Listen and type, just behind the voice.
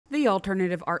The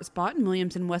Alternative Art Spot in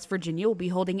Williamson, West Virginia will be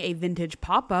holding a vintage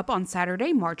pop-up on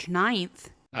Saturday, March 9th.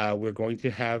 We're going to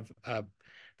have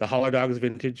the Holler Dogs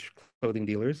Vintage Clothing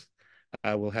Dealers.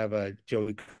 We'll have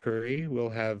Joey Curry. We'll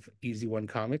have Easy One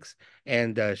Comics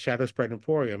and Shadow Spread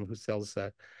Emporium, who sells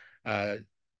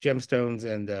gemstones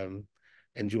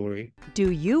and jewelry. Do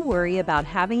you worry about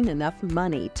having enough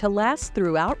money to last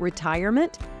throughout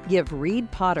retirement? Give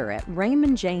Reed Potter at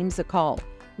Raymond James a call.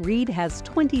 Reed has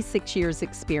 26 years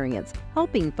experience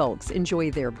helping folks enjoy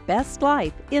their best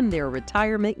life in their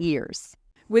retirement years.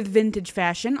 With vintage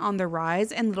fashion on the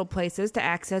rise and little places to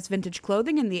access vintage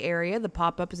clothing in the area, the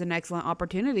pop-up is an excellent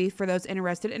opportunity for those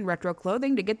interested in retro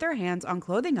clothing to get their hands on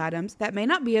clothing items that may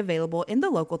not be available in the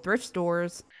local thrift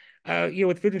stores.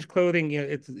 With vintage clothing,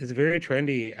 it's very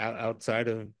trendy outside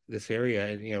of this area,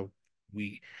 and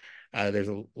there's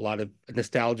a lot of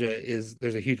nostalgia.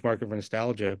 There's a huge market for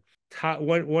nostalgia.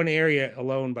 One area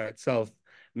alone by itself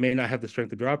may not have the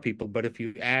strength to draw people, but if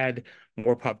you add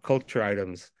more pop culture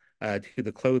items to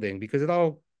the clothing, because it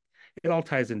all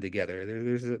ties in together.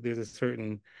 There's a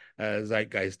certain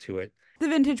zeitgeist to it. The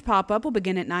vintage pop-up will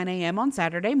begin at 9 a.m. on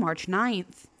Saturday, March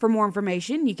 9th. For more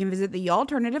information, you can visit the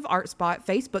Alternative Art Spot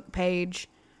Facebook page.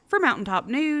 For Mountaintop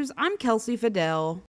News, I'm Kelsey Fidel.